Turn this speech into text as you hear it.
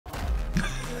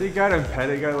They got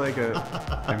like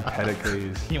a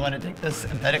Empedocles. You want to take this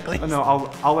Empedocles? Oh, no,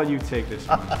 I'll let you take this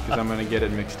one because I'm gonna get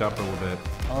it mixed up a little bit.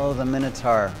 Oh, the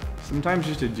Minotaur. Sometimes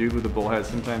just a dude with a bullhead,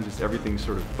 sometimes it's everything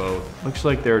sort of both. Looks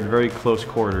like they're in very close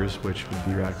quarters, which would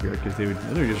be accurate because they would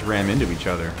literally just ram into each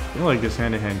other. I feel like this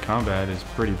hand-to-hand combat is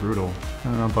pretty brutal. I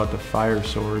don't know about the fire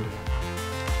sword.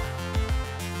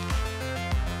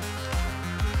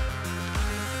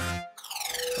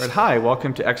 All right, hi,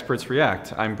 welcome to Experts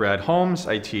React. I'm Brad Holmes.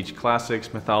 I teach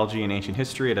classics, mythology, and ancient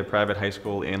history at a private high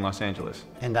school in Los Angeles.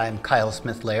 And I'm Kyle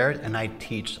Smith-Laird, and I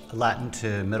teach Latin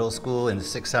to middle school in the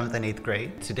 6th, 7th, and 8th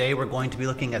grade. Today we're going to be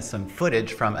looking at some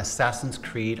footage from Assassin's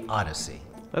Creed Odyssey.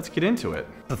 Let's get into it.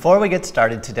 Before we get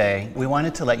started today, we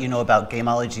wanted to let you know about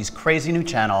Gamology's crazy new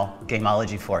channel,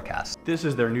 Gamology Forecast. This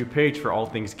is their new page for all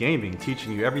things gaming,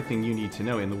 teaching you everything you need to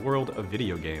know in the world of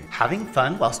video games. Having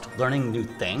fun whilst learning new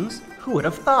things? Who would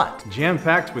have thought?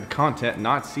 Jam-packed with content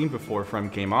not seen before from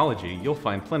Gamology, you'll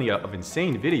find plenty of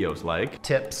insane videos like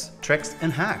tips, tricks,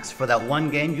 and hacks for that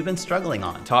one game you've been struggling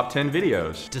on. top 10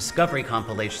 videos, Discovery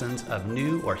compilations of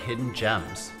new or hidden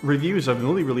gems, reviews of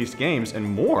newly released games, and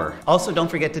more. Also,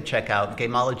 don't forget to check out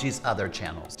Gamology's other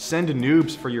channels. Send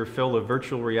noobs for your fill of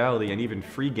virtual reality and even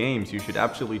free games you should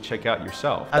absolutely check out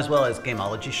yourself. As well as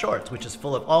Gamology Shorts, which is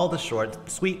full of all the short,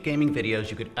 sweet gaming videos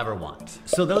you could ever want.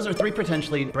 So those are 3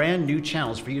 potentially brand new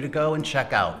channels for you to go and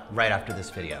check out right after this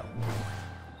video.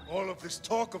 All of this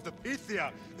talk of the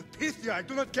Pythia, I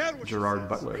do not care what Gerard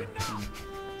Butler.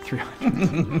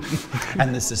 300.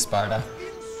 And this is Sparta.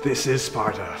 This is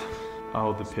Sparta.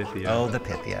 Oh, the Pythia. Oh, the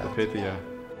Pythia. The Pythia.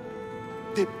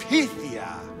 The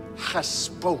Pythia has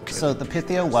spoken. So the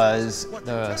Pythia was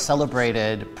the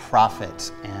celebrated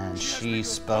prophet, and she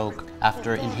spoke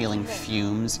after inhaling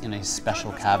fumes in a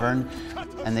special cavern,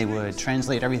 and they would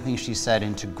translate everything she said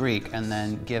into Greek and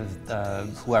then give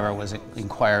whoever was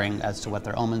inquiring as to what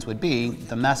their omens would be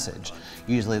the message.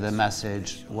 Usually the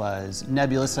message was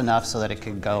nebulous enough so that it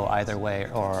could go either way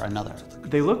or another.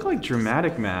 They look like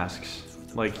dramatic masks,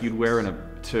 like you'd wear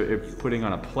putting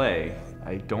on a play.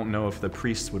 I don't know if the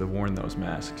priests would have worn those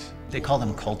masks. They call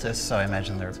them cultists, so I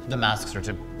imagine the masks are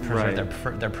to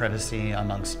preserve their privacy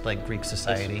amongst like Greek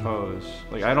society. I suppose.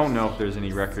 Like, I don't know if there's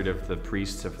any record of the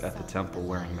priests at the temple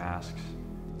wearing masks.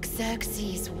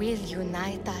 Xerxes will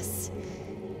unite us.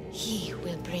 He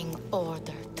will bring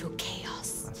order to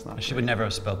chaos. That's not She would never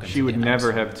have spoken. She would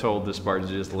never have told the Spartans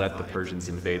to just let the Persians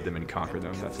invade them and conquer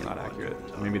them. That's not accurate.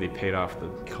 Maybe they paid off the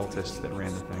cultists that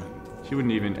ran the thing. She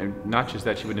wouldn't even, and not just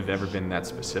that, she wouldn't have ever been that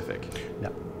specific.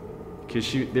 No.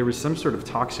 Because there was some sort of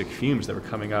toxic fumes that were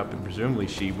coming up, and presumably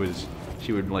she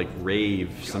would like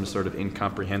rave some sort of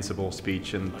incomprehensible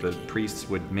speech, and the priests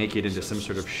would make it into some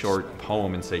sort of short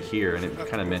poem and say here, and it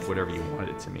kind of meant whatever you wanted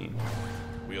it to mean.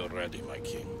 We are ready, my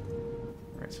king.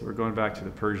 All right, so we're going back to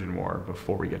the Persian War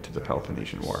before we get to the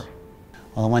Peloponnesian War.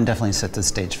 Well, one definitely set the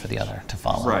stage for the other to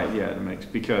follow. Right, yeah, it makes,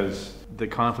 because the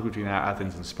conflict between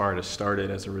Athens and Sparta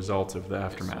started as a result of the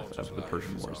aftermath of the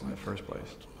Persian Wars in the first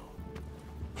place.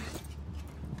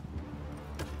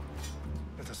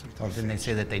 Or didn't they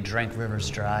say that they drank rivers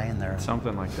dry in their...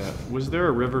 Something like that. Was there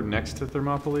a river next to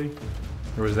Thermopylae?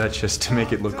 Or was that just to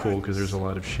make it look cool because there's a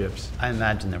lot of ships? I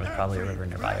imagine there was probably a river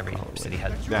nearby. Every city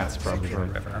had That's probably a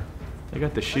right. river. They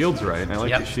got the shields right, and I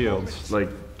like Yep. the shields. Like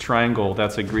triangle,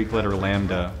 that's a Greek letter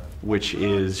lambda, which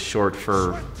is short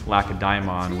for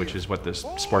Lacedaemon, which is what the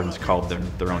Spartans called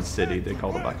their own city. They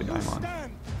called it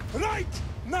Lacedaemon. Right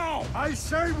now, I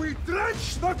say we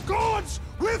drench the gods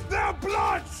with their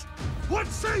bloods. What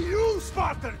say you,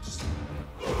 Spartans?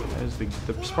 As the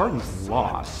Spartans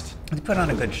lost. They put on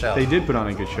a good show. They did put on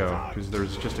a good show, because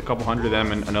there's just a couple hundred of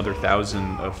them and another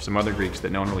 1,000 of some other Greeks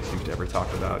that no one really seems to ever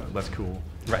talk about. That's cool.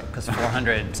 Right, because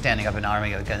 400 standing up an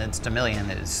army against 1 million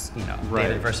is, you know, Right.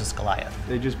 David versus Goliath.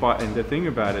 They just bought, and the thing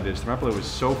about it is Thermopylae was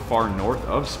so far north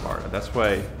of Sparta. That's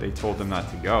why they told them not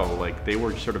to go. Like, they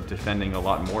were sort of defending a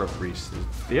lot more of Greece.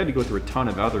 They had to go through a ton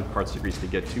of other parts of Greece to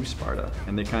get to Sparta,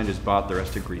 and they kind of just bought the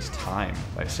rest of Greece time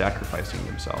by sacrificing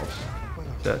themselves.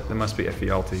 That must be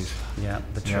Ephialtes. Yeah,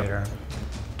 the traitor.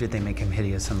 Did they make him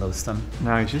hideous and loathsome?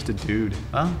 No, he's just a dude.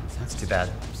 Well, that's too bad.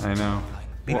 I know.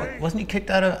 Wasn't he kicked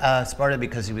out of Sparta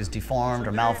because he was deformed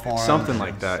or malformed? Something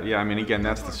like that. Yeah, I mean, again,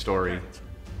 that's the story.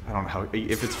 I don't know how,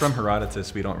 if it's from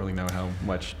Herodotus, we don't really know how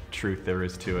much truth there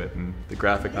is to it, and the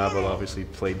graphic novel obviously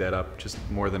played that up just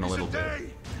more than a little bit.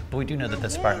 But we do know that the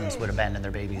Spartans would abandon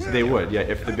their babies. They would, yeah,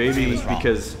 if the babies,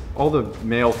 because all the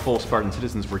male full Spartan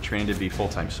citizens were trained to be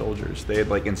full-time soldiers. They had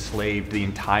like enslaved the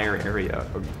entire area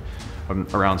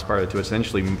around Sparta to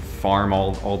essentially farm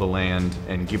all the land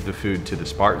and give the food to the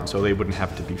Spartans, so they wouldn't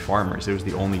have to be farmers. It was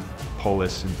the only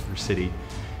polis or city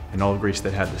In all of Greece,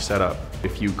 they had the setup.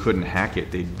 If you couldn't hack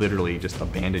it, they'd literally just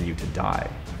abandon you to die.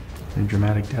 A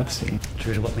dramatic death scene.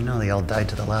 True to what we know, they all died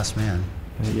to the last man.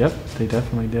 Yep, they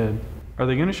definitely did. Are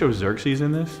they going to show Xerxes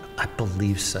in this? I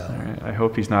believe so. All right, I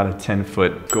hope he's not a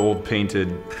 10-foot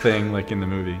gold-painted thing like in the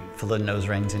movie. Full of nose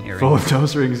rings and earrings. Full of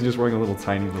nose rings and just wearing a little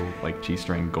tiny little like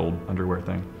G-string gold underwear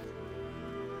thing.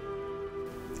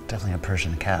 Definitely a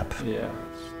Persian cap. Yeah.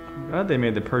 I'm glad they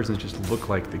made the Persians just look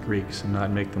like the Greeks and not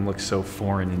make them look so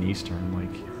foreign and Eastern,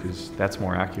 like, because that's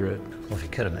more accurate. Well, if he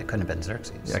could have, it couldn't have been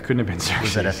Xerxes. Yeah, it couldn't have been Xerxes.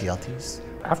 Was that Ephialtes?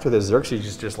 After this,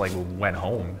 Xerxes just like went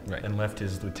home Right. and left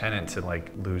his lieutenant to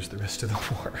like lose the rest of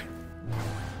the war.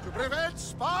 To prevent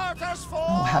Sparta's fall!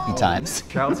 Oh, happy times.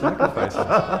 Child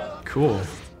sacrifices. Cool.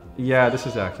 Yeah, this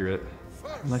is accurate.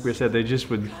 Like we said, they just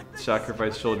would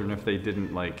sacrifice children if they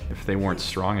didn't if they weren't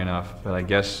strong enough. But I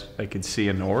guess I could see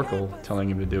an oracle telling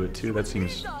him to do it too. That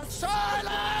seems...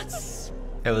 Silence!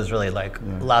 It was really like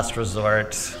last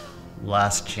resort,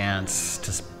 last chance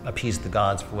to appease the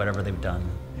gods for whatever they've done.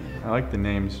 I like the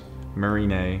names.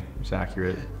 Marine is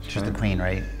accurate. She's the queen,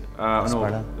 right? No,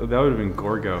 Sparta? that would have been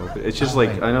Gorgo. But it's just Oh,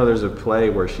 right. I know there's a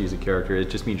play where she's a character. It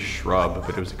just means shrub, but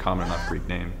it was a common enough Greek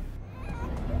name.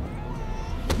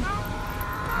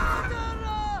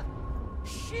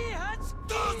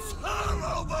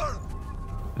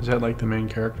 Is that like the main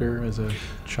character as a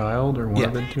child or one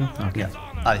of the two? Okay. Yeah,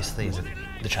 obviously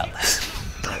the childless.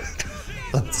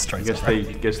 I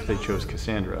guess they chose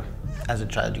Cassandra. As a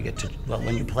child, you get to, well,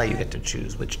 when you play, you get to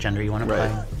choose which gender you want to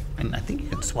Right. play. And I think you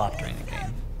can swap during the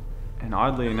game. And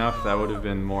oddly enough, that would have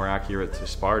been more accurate to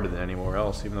Sparta than anywhere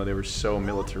else, even though they were so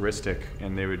militaristic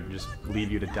and they would just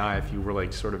leave you to die if you were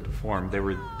like sort of deformed.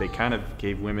 They kind of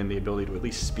gave women the ability to at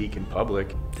least speak in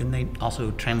public. Didn't they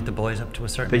also train with the boys up to a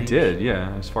certain They age? did,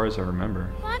 yeah, as far as I remember.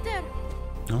 Mother!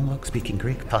 Oh, look, speaking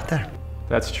Greek. Pater.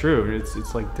 That's true.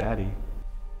 It's like daddy.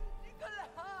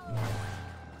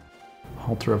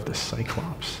 Altar of the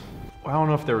Cyclops. Well, I don't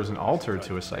know if there was an altar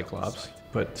to a Cyclops,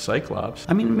 but Cyclops.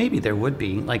 I mean, maybe there would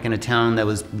be, like in a town that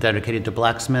was dedicated to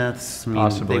blacksmiths. I mean,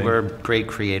 Possibly. they were great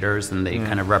creators, and they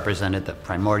kind of represented the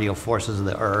primordial forces of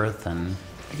the earth. And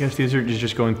I guess these are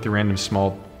just going through random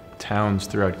small towns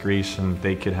throughout Greece, and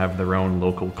they could have their own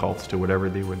local cults to whatever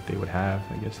they would have.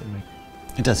 I guess that makes.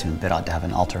 it does seem a bit odd to have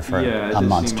an altar for Yeah, it a does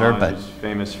monster, seem odd. but It's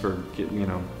famous for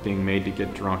being made to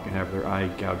get drunk and have their eye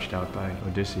gouged out by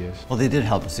Odysseus. well, they did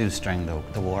help Zeus during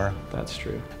the war. That's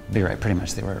true. But you're right, pretty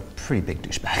much they were pretty big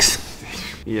douchebags.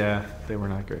 Yeah, they were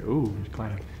not great. Ooh, there's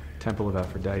kind of Temple of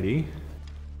Aphrodite.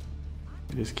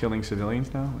 Just killing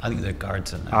civilians now? I think they're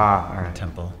guards in the All right.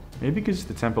 temple. Maybe because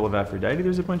the Temple of Aphrodite,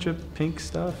 there's a bunch of pink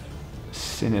stuff.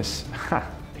 Sinis.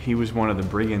 He was one of the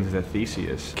brigands that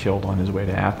Theseus killed on his way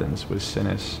to Athens, was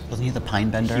Sinis. Wasn't he the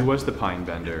pine bender? He was the pine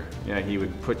bender. Yeah, he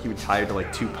would tie to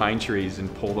like 2 pine trees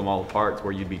and pull them all apart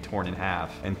where you'd be torn in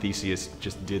half. And Theseus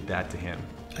just did that to him.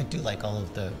 I do like all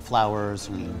of the flowers.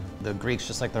 I mean, the Greeks,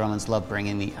 just like the Romans, love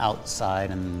bringing the outside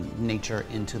and nature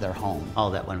into their home. All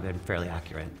of that would have been fairly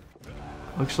accurate.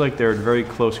 Looks like they're at very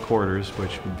close quarters,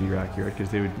 which would be accurate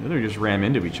because they would literally just ram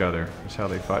into each other. That's how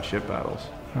they fought ship battles.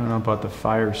 I don't know about the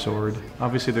fire sword.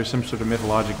 Obviously, there's some sort of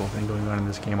mythological thing going on in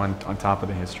this game on top of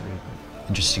the history.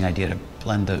 Interesting idea to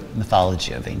blend the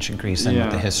mythology of ancient Greece in with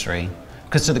the Yeah. history.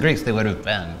 Because to the Greeks, they would have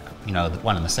been,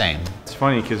 one and the same. It's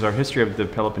funny because our history of the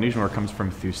Peloponnesian War comes from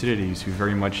Thucydides, who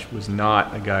very much was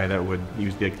not a guy that would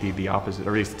use the opposite,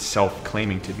 or at least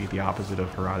self-claiming to be the opposite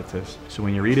of Herodotus. So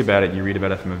when you read about it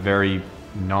from a very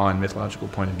non-mythological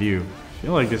point of view. I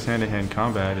feel like this hand-to-hand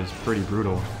combat is pretty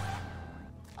brutal.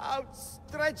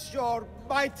 Outstretch your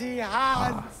mighty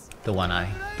hands! The one eye.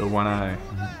 The one eye.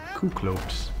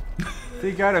 Kuklopes.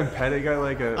 They got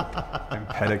like a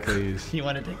Empedocles. You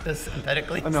want to take this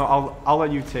emphatically? Oh, no, I'll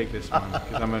let you take this one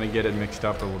because I'm gonna get it mixed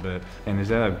up a little bit. And is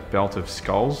that a belt of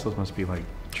skulls? Those must be like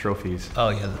trophies. Oh,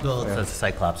 yeah. Well, that's a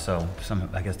Cyclops, so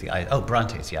I guess the eye. Oh,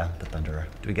 Brontes, yeah, the Thunderer.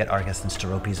 Do we get Argus and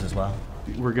Steropes as well?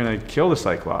 We're gonna kill the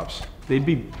Cyclops. They'd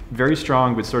be very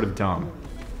strong but sort of dumb.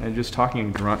 And just talking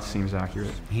in grunt seems accurate.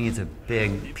 He needs a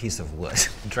big piece of wood.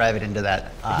 Drive it into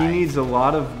that eye. He needs a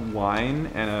lot of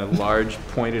wine and a large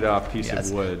pointed off piece Yes,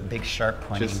 of wood. big sharp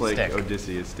pointing Just like stick.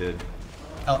 Odysseus did.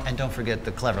 Oh, and don't forget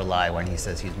the clever lie when he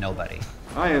says he's nobody.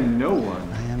 I am no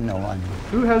one. I am no one.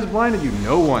 Who has blinded you?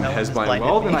 No one No one has has blinded. blinded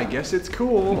Well, me. then I guess it's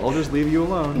cool. I'll just leave you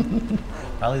alone.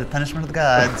 Probably the punishment of the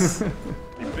gods. The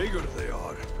bigger they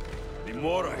are, the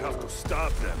more I have to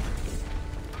stop them.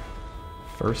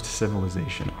 First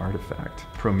civilization artifact.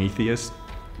 Prometheus.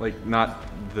 Like, not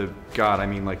the god, I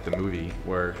mean like the movie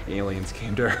where aliens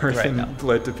came to Earth Right, and no.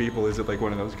 led to people. Is it like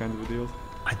one of those kinds of deals?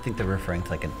 I think they're referring to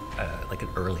like an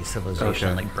early civilization,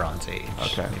 Okay. like Bronze Age,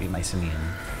 Okay. maybe Mycenaean.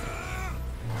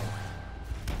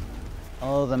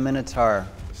 Oh, the Minotaur.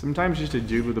 Sometimes just a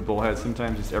dude with a bullhead,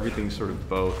 sometimes it's everything sort of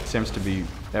both. It seems to be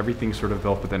everything sort of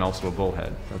both, but then also a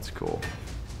bullhead. That's cool.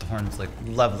 The horns look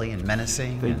lovely and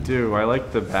menacing. They do. I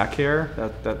like the back hair.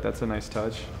 That's a nice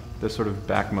touch. The sort of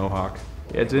back mohawk.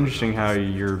 Yeah, it's interesting how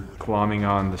you're glomming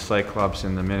on the Cyclops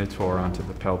and the Minotaur onto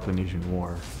the Peloponnesian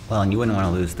War. Well, and you wouldn't want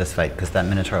to lose this fight because that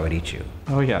Minotaur would eat you.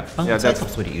 Oh yeah. Oh, yeah,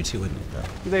 Cyclops would eat you too, wouldn't it?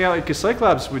 Though? They like, because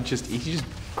Cyclops would just he just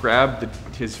grabbed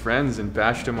his friends and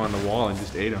bashed them on the wall and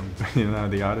just ate them. You know,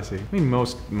 the Odyssey. I mean,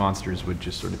 most monsters would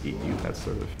just sort of eat you. That's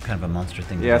sort of kind of a monster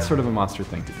thing. Yeah, it's sort of a monster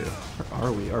thing to do.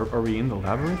 Are we? Are we in the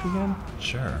labyrinth again?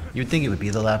 Sure. You'd think it would be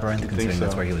the labyrinth, considering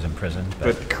that's where he was imprisoned.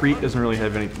 But Crete doesn't really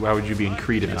have any. Why would you be in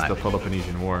Crete if it's the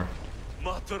Peloponnesian War?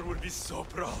 Mater would be so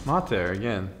proud. Mater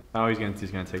again. Oh, he's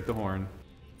gonna take the horn.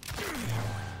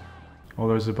 Oh,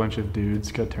 there's a bunch of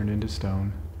dudes got turned into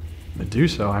stone.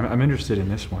 Medusa, I'm interested in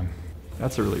this one.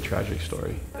 That's a really tragic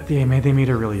story. They made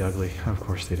her really ugly. Of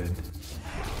course they did.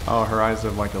 Oh, her eyes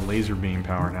have like a laser beam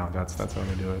power now. That's how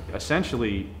they do it.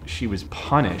 Essentially, she was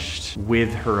punished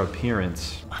with her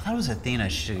appearance. I thought it was Athena.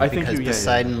 Because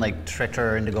Poseidon like tricked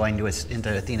her into going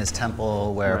into Athena's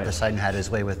temple, where Poseidon had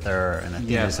his way with her, and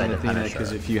Athena decided to punish her.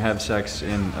 Because if you have sex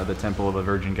in the temple of a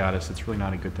virgin goddess, it's really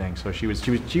not a good thing. So she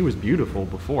was beautiful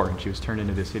before, and she was turned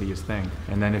into this hideous thing.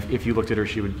 And then if you looked at her,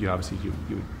 you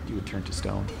would turn to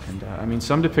stone. And I mean,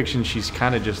 some depictions she's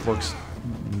kind of just looks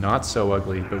not so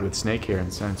ugly, but with snake hair,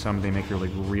 and some they make her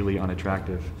like really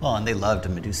unattractive. Well, and they loved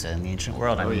Medusa in the ancient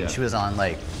world. I mean, she was on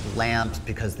like lamps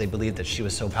because they believed that she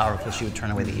was so powerful she would turn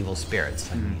away the evil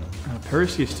spirits. I mean,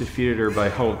 Perseus defeated her by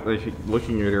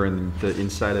looking at her, and the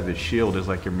inside of his shield is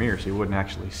like a mirror, so you wouldn't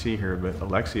actually see her. But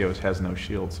Alexios has no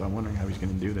shield, so I'm wondering how he's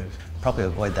going to do this. Probably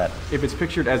avoid that. If it's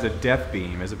pictured as a death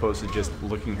beam as opposed to just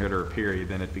looking at her period,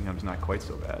 then it becomes not quite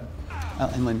so bad.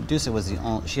 And when Medusa was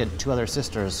she had two other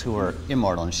sisters who were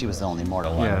immortal, and she was the only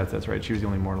mortal one. Yeah, that's right. She was the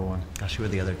only mortal one. Gosh, who were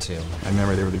the other two? I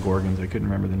remember they were the Gorgons. I couldn't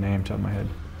remember the name top of my head.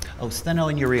 Oh, Steno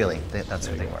and Euryale. That's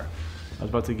what they were. I was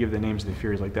about to give the names of the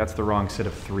Furies. Like, that's the wrong set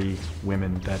of 3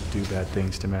 women that do bad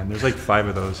things to men. There's like 5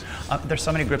 of those. There's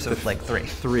so many groups of like 3.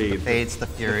 3. The Fates, the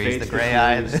Furies, the Grey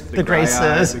Eyes, the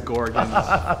Graces. The Gorgons.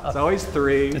 It's always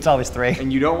 3. It's always 3.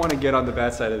 And you don't want to get on the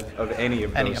bad side of any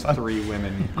of those 3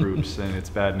 women groups, and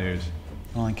it's bad news.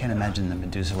 Well, I can't imagine that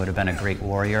Medusa would have been a great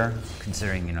warrior,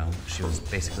 considering, you know, she was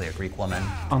basically a Greek woman.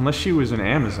 Unless she was an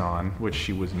Amazon, which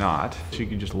she was not. She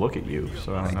could just look at you,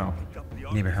 so I don't know.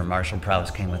 Maybe her martial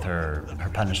prowess came with her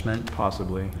punishment.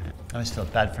 Possibly. I always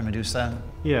felt bad for Medusa.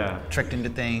 Yeah. Tricked into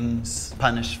things,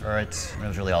 punished for it. It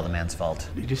was really all the man's fault.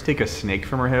 You just take a snake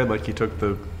from her head like you took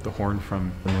the horn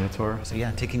from the Minotaur? So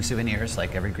yeah, taking souvenirs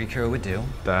like every Greek hero would do.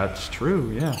 That's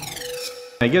true, yeah.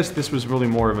 I guess this was really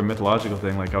more of a mythological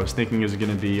thing. Like, I was thinking it was going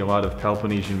to be a lot of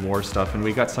Peloponnesian War stuff, and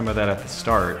we got some of that at the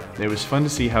start. It was fun to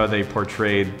see how they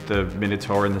portrayed the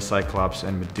Minotaur and the Cyclops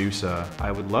and Medusa.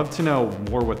 I would love to know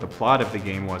more what the plot of the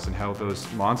game was and how those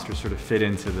monsters sort of fit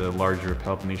into the larger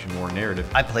Peloponnesian War narrative.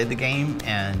 I played the game,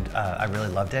 and I really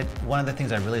loved it. One of the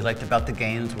things I really liked about the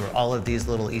games were all of these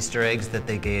little Easter eggs that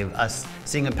they gave us.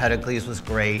 Seeing Empedocles was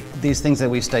great. These things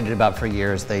that we've studied about for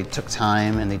years, they took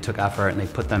time and they took effort and they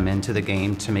put them into the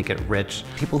game to make it rich.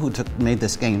 People who made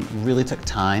this game really took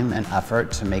time and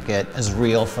effort to make it as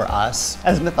real for us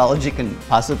as mythology can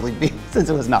possibly be, since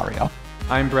it was not real.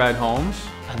 I'm Brad Holmes.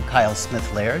 I'm Kyle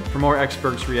Smith-Laird. For more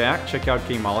Experts React, check out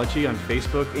Gamology on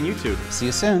Facebook and YouTube. See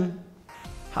you soon.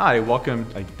 Hi, welcome.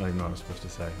 I don't even know what I'm supposed to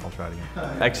say. I'll try it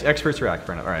again. Experts React,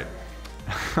 Brennan. All right.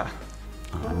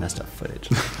 Oh, I messed up footage.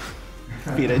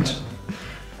 Feetage.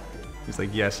 He's like,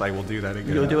 yes, I will do that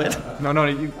again. You'll do it? No,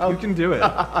 you can do it.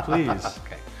 Please.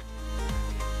 Okay.